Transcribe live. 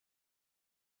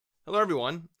Hello,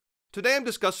 everyone. Today I'm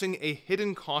discussing a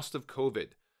hidden cost of COVID.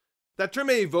 That term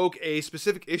may evoke a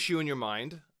specific issue in your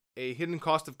mind. A hidden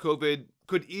cost of COVID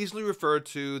could easily refer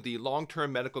to the long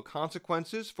term medical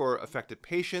consequences for affected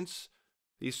patients,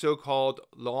 the so called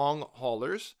long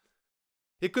haulers.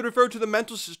 It could refer to the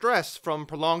mental stress from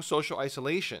prolonged social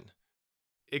isolation.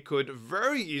 It could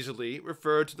very easily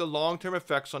refer to the long term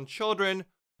effects on children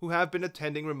who have been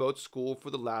attending remote school for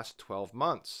the last 12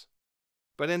 months.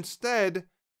 But instead,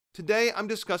 today I'm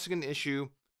discussing an issue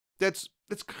that's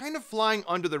kind of flying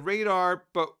under the radar,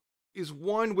 but is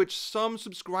one which some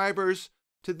subscribers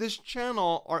to this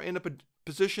channel are in a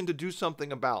position to do something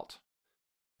about.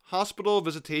 Hospital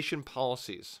visitation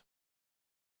policies.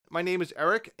 My name is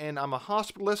Eric, and I'm a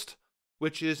hospitalist,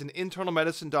 which is an internal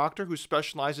medicine doctor who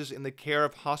specializes in the care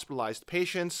of hospitalized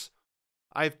patients.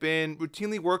 I've been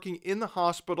routinely working in the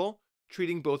hospital,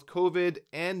 treating both COVID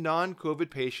and non-COVID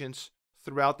patients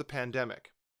throughout the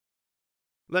pandemic.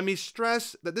 Let me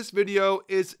stress that this video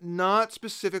is not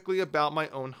specifically about my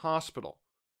own hospital.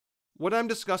 What I'm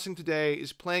discussing today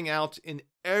is playing out in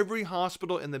every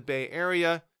hospital in the Bay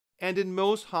Area and in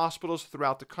most hospitals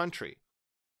throughout the country.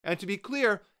 And to be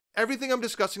clear, everything I'm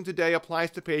discussing today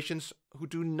applies to patients who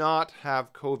do not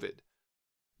have COVID.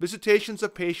 Visitations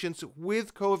of patients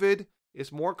with COVID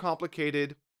is more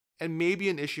complicated and may be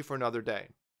an issue for another day.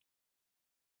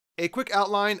 A quick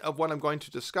outline of what I'm going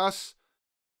to discuss: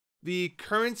 the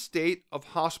current state of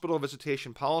hospital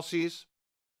visitation policies,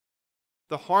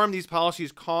 the harm these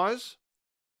policies cause,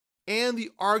 and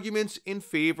the arguments in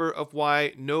favor of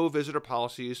why no visitor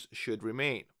policies should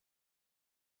remain.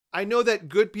 I know that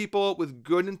good people with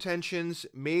good intentions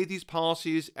made these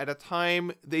policies at a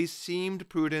time they seemed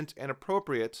prudent and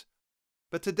appropriate,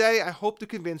 but today I hope to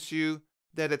convince you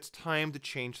that it's time to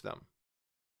change them.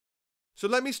 So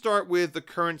let me start with the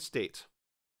current state.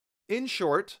 In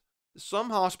short, some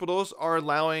hospitals are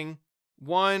allowing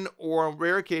one or on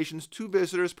rare occasions 2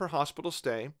 visitors per hospital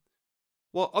stay,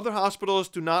 while other hospitals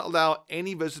do not allow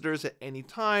any visitors at any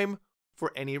time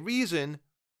for any reason,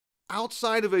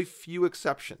 outside of a few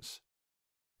exceptions.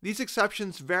 These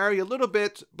exceptions vary a little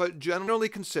bit, but generally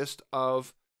consist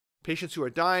of patients who are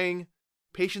dying,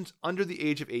 patients under the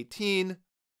age of 18,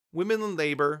 women in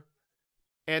labor,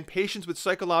 and patients with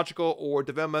psychological or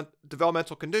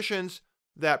developmental conditions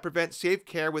that prevent safe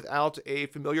care without a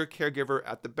familiar caregiver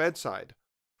at the bedside.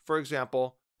 For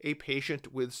example, a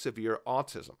patient with severe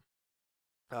autism.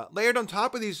 Layered on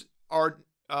top of these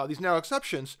narrow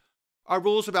exceptions are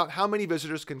rules about how many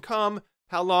visitors can come,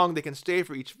 how long they can stay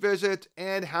for each visit,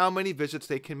 and how many visits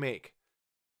they can make.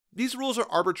 These rules are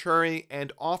arbitrary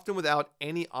and often without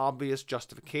any obvious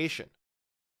justification.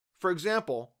 For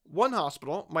example, one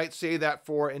hospital might say that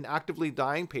for an actively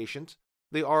dying patient,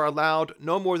 they are allowed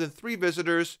no more than 3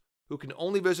 visitors who can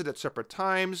only visit at separate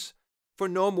times for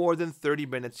no more than 30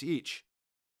 minutes each.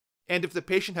 And if the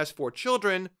patient has 4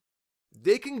 children,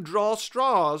 they can draw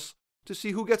straws to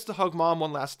see who gets to hug mom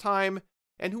one last time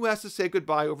and who has to say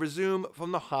goodbye over Zoom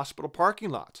from the hospital parking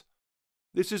lot.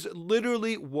 This is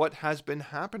literally what has been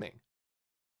happening.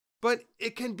 But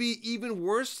it can be even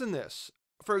worse than this.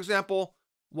 For example,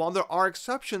 while there are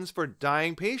exceptions for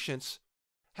dying patients,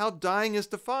 how dying is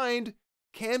defined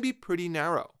can be pretty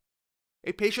narrow.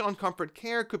 A patient on comfort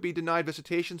care could be denied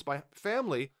visitations by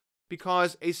family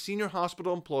because a senior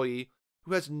hospital employee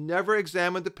who has never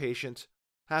examined the patient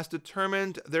has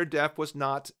determined their death was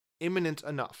not imminent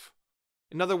enough.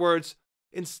 In other words,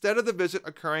 instead of the visit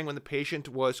occurring when the patient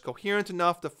was coherent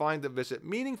enough to find the visit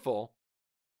meaningful,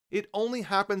 it only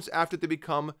happens after they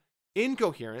become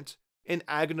incoherent and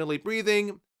agonally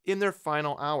breathing in their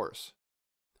final hours.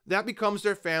 That becomes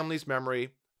their family's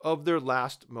memory of their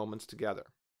last moments together.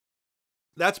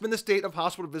 That's been the state of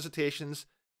hospital visitations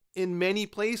in many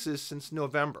places since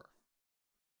November.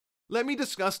 Let me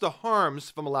discuss the harms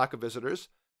from a lack of visitors,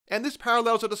 and this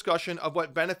parallels a discussion of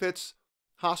what benefits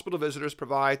hospital visitors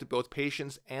provide to both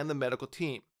patients and the medical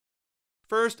team.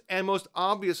 First, and most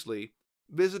obviously,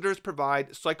 visitors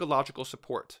provide psychological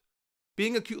support.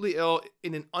 Being acutely ill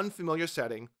in an unfamiliar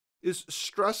setting is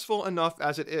stressful enough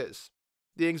as it is.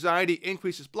 The anxiety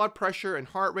increases blood pressure and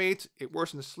heart rate, it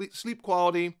worsens sleep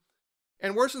quality,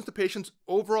 and worsens the patient's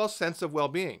overall sense of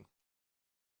well-being.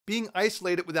 Being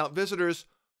isolated without visitors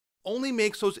only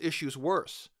makes those issues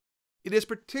worse. It is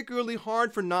particularly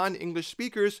hard for non-English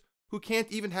speakers who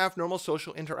can't even have normal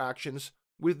social interactions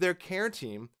with their care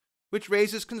team, which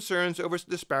raises concerns over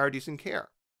disparities in care.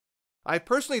 I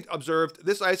personally observed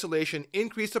this isolation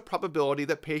increase the probability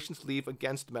that patients leave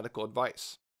against medical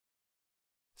advice.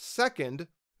 Second,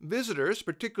 visitors,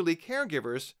 particularly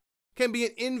caregivers, can be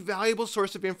an invaluable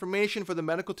source of information for the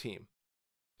medical team.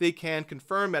 They can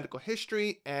confirm medical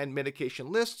history and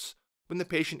medication lists when the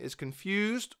patient is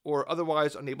confused or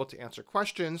otherwise unable to answer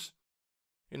questions.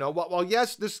 While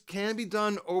yes, this can be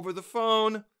done over the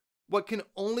phone, what can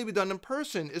only be done in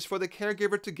person is for the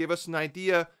caregiver to give us an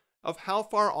idea of how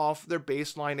far off their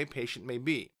baseline a patient may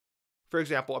be. For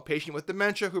example, a patient with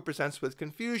dementia who presents with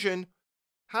confusion,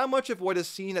 how much of what is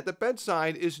seen at the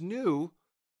bedside is new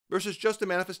versus just a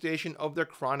manifestation of their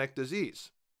chronic disease?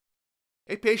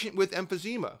 A patient with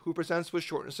emphysema who presents with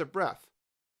shortness of breath,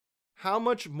 how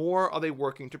much more are they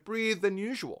working to breathe than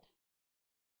usual?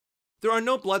 There are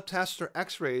no blood tests or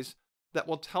x-rays that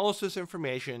will tell us this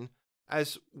information,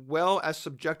 as well as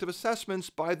subjective assessments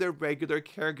by their regular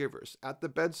caregivers at the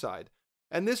bedside,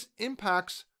 and this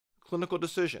impacts clinical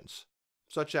decisions,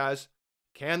 such as,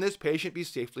 can this patient be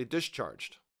safely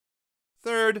discharged?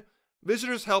 Third,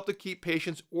 visitors help to keep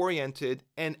patients oriented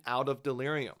and out of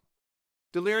delirium.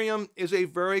 Delirium is a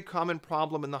very common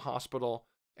problem in the hospital,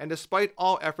 and despite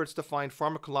all efforts to find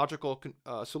pharmacological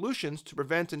solutions to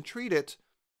prevent and treat it,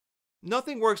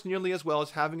 nothing works nearly as well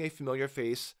as having a familiar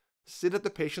face sit at the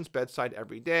patient's bedside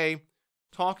every day,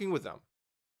 talking with them.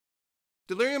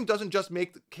 Delirium doesn't just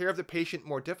make the care of the patient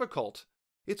more difficult,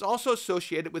 it's also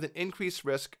associated with an increased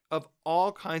risk of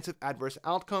all kinds of adverse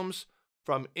outcomes,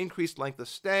 from increased length of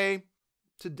stay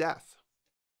to death.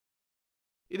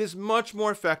 It is much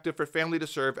more effective for family to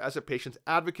serve as a patient's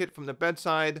advocate from the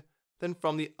bedside than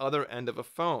from the other end of a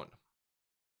phone.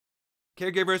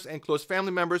 Caregivers and close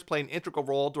family members play an integral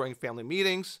role during family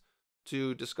meetings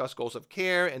to discuss goals of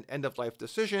care and end-of-life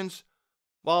decisions.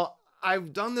 While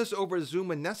I've done this over Zoom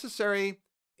when necessary,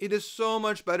 it is so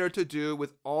much better to do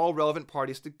with all relevant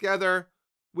parties together,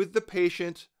 with the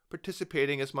patient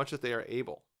participating as much as they are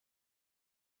able.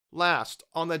 Last,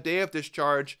 on the day of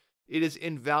discharge, it is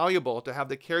invaluable to have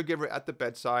the caregiver at the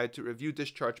bedside to review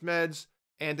discharge meds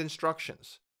and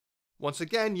instructions. Once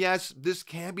again, yes, this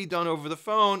can be done over the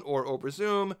phone or over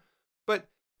Zoom, but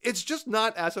it's just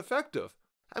not as effective.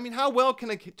 How well can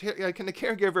a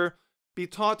caregiver be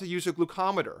taught to use a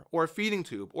glucometer or a feeding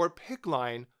tube or a PICC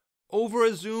line over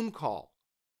a Zoom call?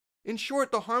 In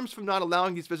short, the harms from not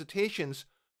allowing these visitations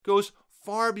goes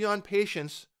far beyond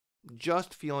patients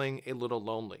just feeling a little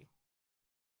lonely.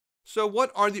 So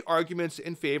what are the arguments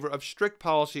in favor of strict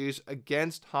policies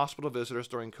against hospital visitors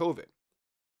during COVID?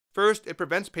 First, it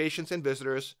prevents patients and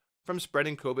visitors from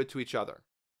spreading COVID to each other.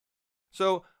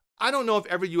 So I don't know if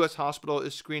every U.S. hospital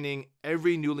is screening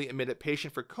every newly admitted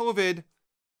patient for COVID,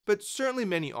 but certainly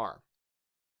many are.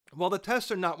 While the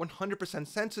tests are not 100%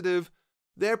 sensitive,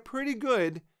 they're pretty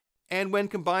good, and when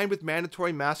combined with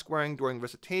mandatory mask wearing during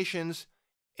visitations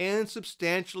and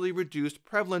substantially reduced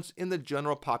prevalence in the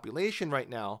general population right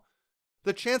now,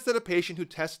 the chance that a patient who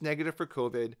tests negative for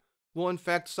COVID will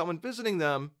infect someone visiting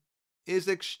them is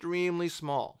extremely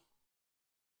small.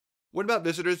 What about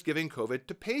visitors giving COVID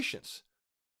to patients?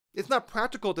 It's not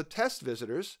practical to test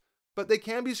visitors, but they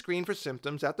can be screened for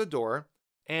symptoms at the door,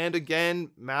 and again,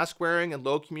 mask wearing and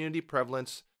low community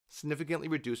prevalence significantly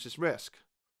reduces risk.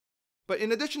 But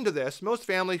in addition to this, most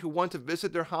families who want to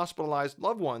visit their hospitalized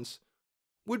loved ones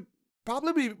would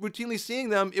probably be routinely seeing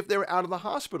them if they were out of the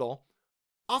hospital,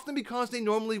 often because they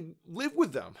normally live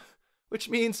with them, which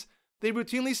means they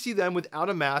routinely see them without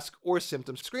a mask or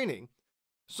symptom screening.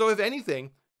 So if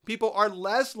anything, people are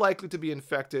less likely to be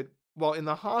infected while in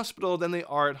the hospital than they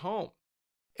are at home.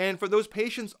 And for those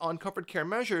patients on comfort care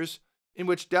measures, in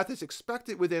which death is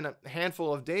expected within a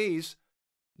handful of days,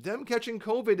 them catching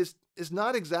COVID is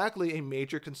not exactly a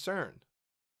major concern.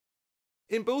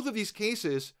 In both of these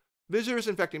cases, visitors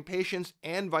infecting patients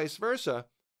and vice versa,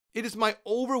 it is my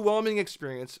overwhelming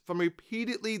experience from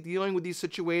repeatedly dealing with these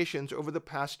situations over the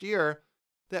past year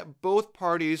that both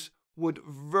parties would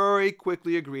very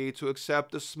quickly agree to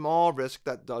accept the small risk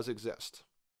that does exist.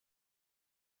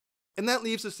 And that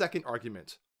leaves the second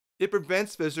argument. It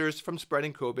prevents visitors from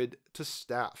spreading COVID to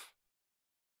staff.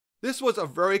 This was a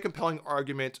very compelling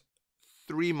argument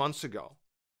 3 months ago.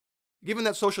 Given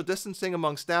that social distancing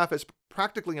among staff is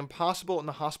practically impossible in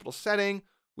the hospital setting,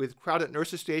 with crowded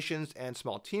nurses' stations and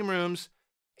small team rooms,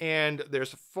 and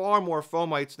there's far more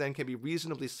fomites than can be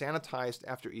reasonably sanitized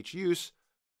after each use,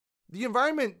 the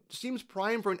environment seems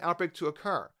primed for an outbreak to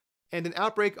occur, and an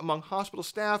outbreak among hospital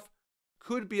staff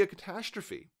could be a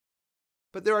catastrophe.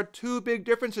 But there are two big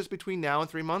differences between now and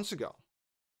 3 months ago.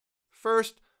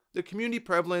 First, the community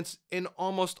prevalence in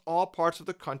almost all parts of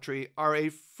the country are a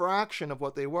fraction of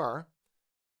what they were.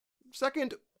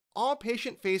 Second, all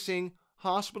patient-facing,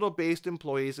 hospital-based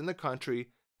employees in the country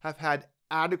have had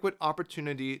adequate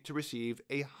opportunity to receive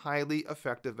a highly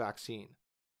effective vaccine.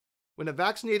 When a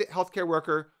vaccinated healthcare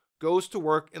worker goes to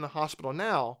work in the hospital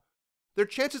now, their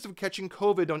chances of catching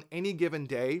COVID on any given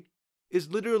day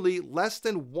is literally less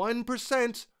than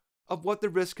 1% of what the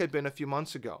risk had been a few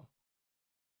months ago.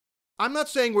 I'm not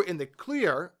saying we're in the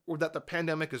clear or that the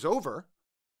pandemic is over,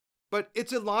 but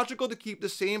it's illogical to keep the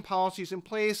same policies in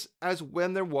place as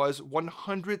when there was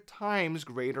 100 times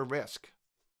greater risk.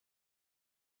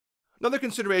 Another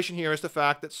consideration here is the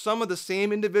fact that some of the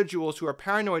same individuals who are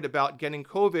paranoid about getting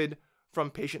COVID from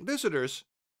patient visitors,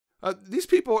 these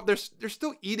people, they're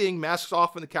still eating masks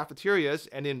off in the cafeterias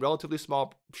and in relatively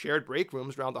small shared break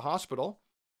rooms around the hospital.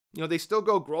 They still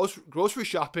go grocery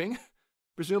shopping,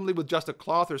 presumably with just a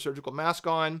cloth or surgical mask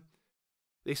on.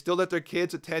 They still let their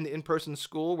kids attend in-person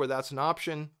school where that's an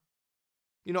option.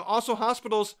 Also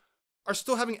hospitals are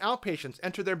still having outpatients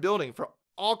enter their building for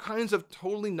all kinds of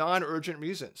totally non-urgent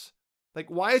reasons. Like,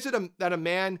 why is it that a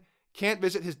man can't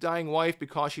visit his dying wife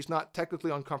because she's not technically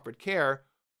on comfort care,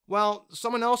 while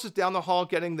someone else is down the hall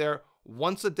getting their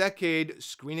once-a-decade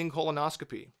screening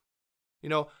colonoscopy?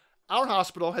 Our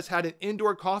hospital has had an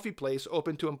indoor coffee place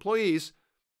open to employees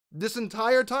this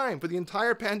entire time for the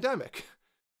entire pandemic.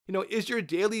 Is your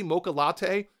daily mocha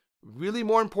latte really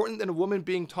more important than a woman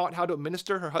being taught how to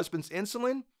administer her husband's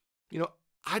insulin?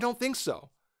 I don't think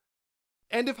so.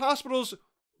 And if hospitals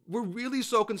were really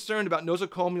so concerned about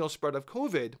nosocomial spread of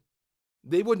COVID,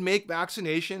 they would make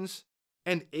vaccinations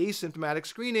and asymptomatic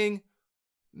screening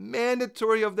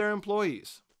mandatory of their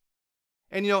employees.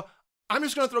 And I'm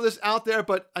just going to throw this out there,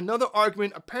 but another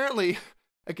argument apparently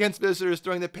against visitors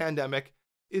during the pandemic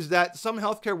is that some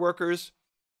healthcare workers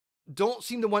don't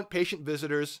seem to want patient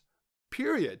visitors,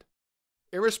 period,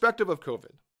 irrespective of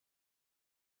COVID.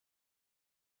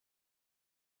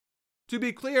 To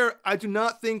be clear, I do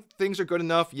not think things are good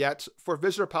enough yet for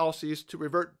visitor policies to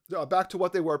revert back to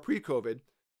what they were pre-COVID,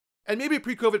 and maybe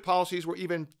pre-COVID policies were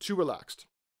even too relaxed,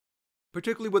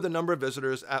 particularly with the number of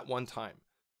visitors at one time.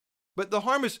 But the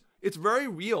harm it's very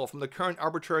real from the current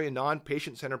arbitrary and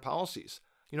non-patient-centered policies.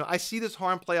 I see this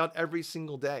harm play out every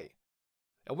single day.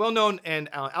 A well-known and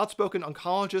outspoken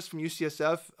oncologist from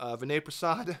UCSF, Vinay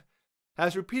Prasad,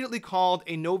 has repeatedly called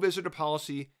a no-visitor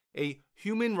policy a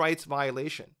human rights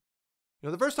violation.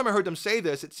 The first time I heard them say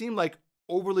this, it seemed like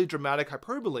overly dramatic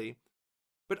hyperbole,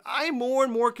 but I'm more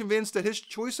and more convinced that his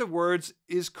choice of words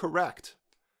is correct.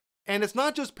 And it's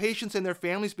not just patients and their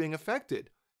families being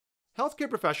affected. Healthcare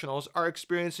professionals are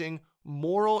experiencing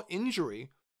moral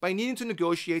injury by needing to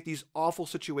negotiate these awful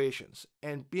situations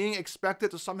and being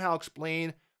expected to somehow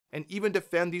explain and even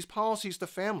defend these policies to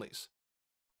families.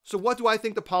 So what do I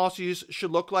think the policies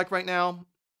should look like right now?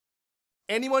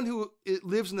 Anyone who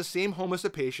lives in the same home as a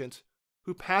patient,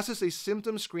 who passes a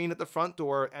symptom screen at the front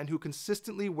door, and who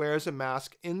consistently wears a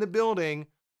mask in the building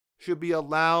should be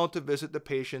allowed to visit the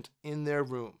patient in their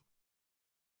room.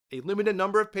 A limited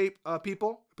number of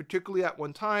people, particularly at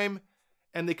one time,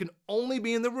 and they can only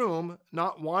be in the room,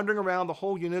 not wandering around the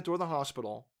whole unit or the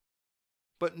hospital,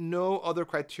 but no other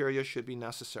criteria should be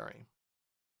necessary.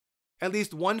 At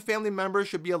least one family member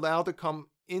should be allowed to come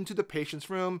into the patient's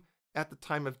room at the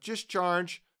time of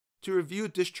discharge to review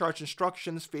discharge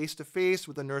instructions face-to-face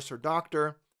with a nurse or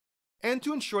doctor, and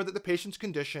to ensure that the patient's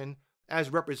condition, as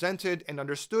represented and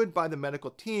understood by the medical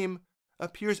team,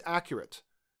 appears accurate.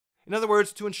 In other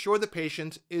words, to ensure the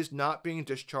patient is not being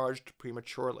discharged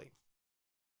prematurely.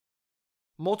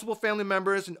 Multiple family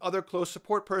members and other close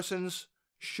support persons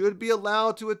should be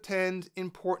allowed to attend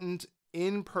important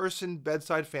in-person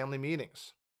bedside family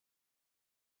meetings.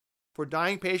 For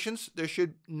dying patients, there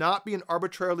should not be an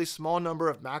arbitrarily small number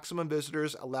of maximum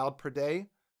visitors allowed per day,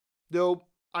 though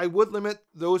I would limit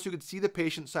those who could see the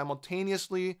patient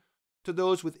simultaneously to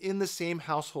those within the same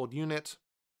household unit.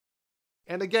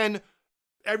 And again,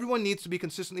 everyone needs to be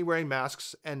consistently wearing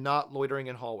masks and not loitering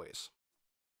in hallways.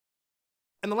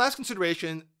 And the last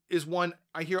consideration is one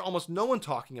I hear almost no one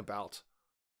talking about.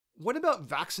 What about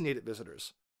vaccinated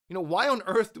visitors? Why on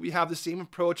earth do we have the same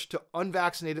approach to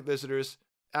unvaccinated visitors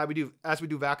as we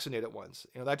do vaccinated ones?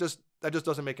 That just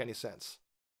doesn't make any sense.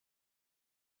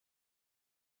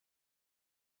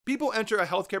 People enter a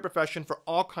healthcare profession for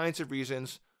all kinds of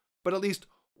reasons, but at least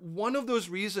one of those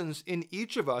reasons in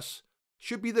each of us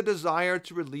should be the desire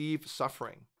to relieve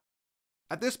suffering.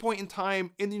 At this point in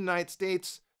time in the United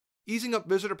States, easing up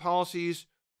visitor policies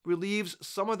relieves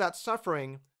some of that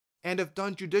suffering, and if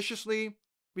done judiciously,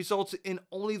 results in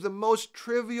only the most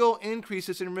trivial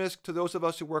increases in risk to those of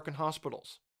us who work in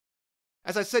hospitals.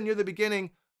 As I said near the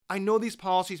beginning, I know these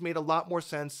policies made a lot more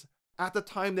sense at the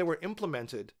time they were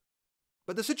implemented,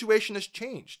 but the situation has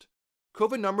changed.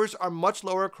 COVID numbers are much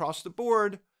lower across the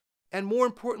board, and more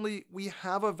importantly, we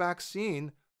have a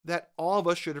vaccine that all of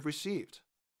us should have received.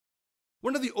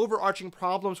 One of the overarching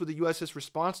problems with the US's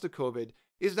response to COVID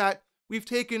is that we've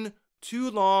taken too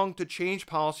long to change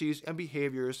policies and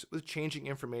behaviors with changing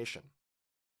information.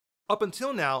 Up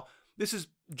until now, this has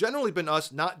generally been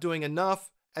us not doing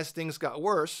enough as things got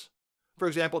worse, for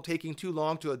example, taking too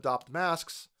long to adopt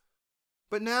masks.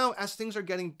 But now, as things are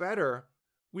getting better,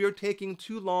 we are taking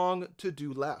too long to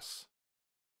do less.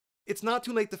 It's not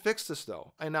too late to fix this,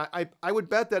 though, and I would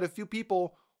bet that a few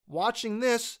people watching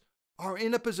this are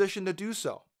in a position to do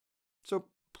so. So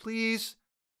please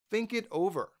think it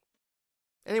over.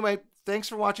 Anyway, thanks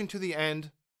for watching to the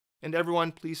end, and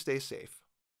everyone, please stay safe.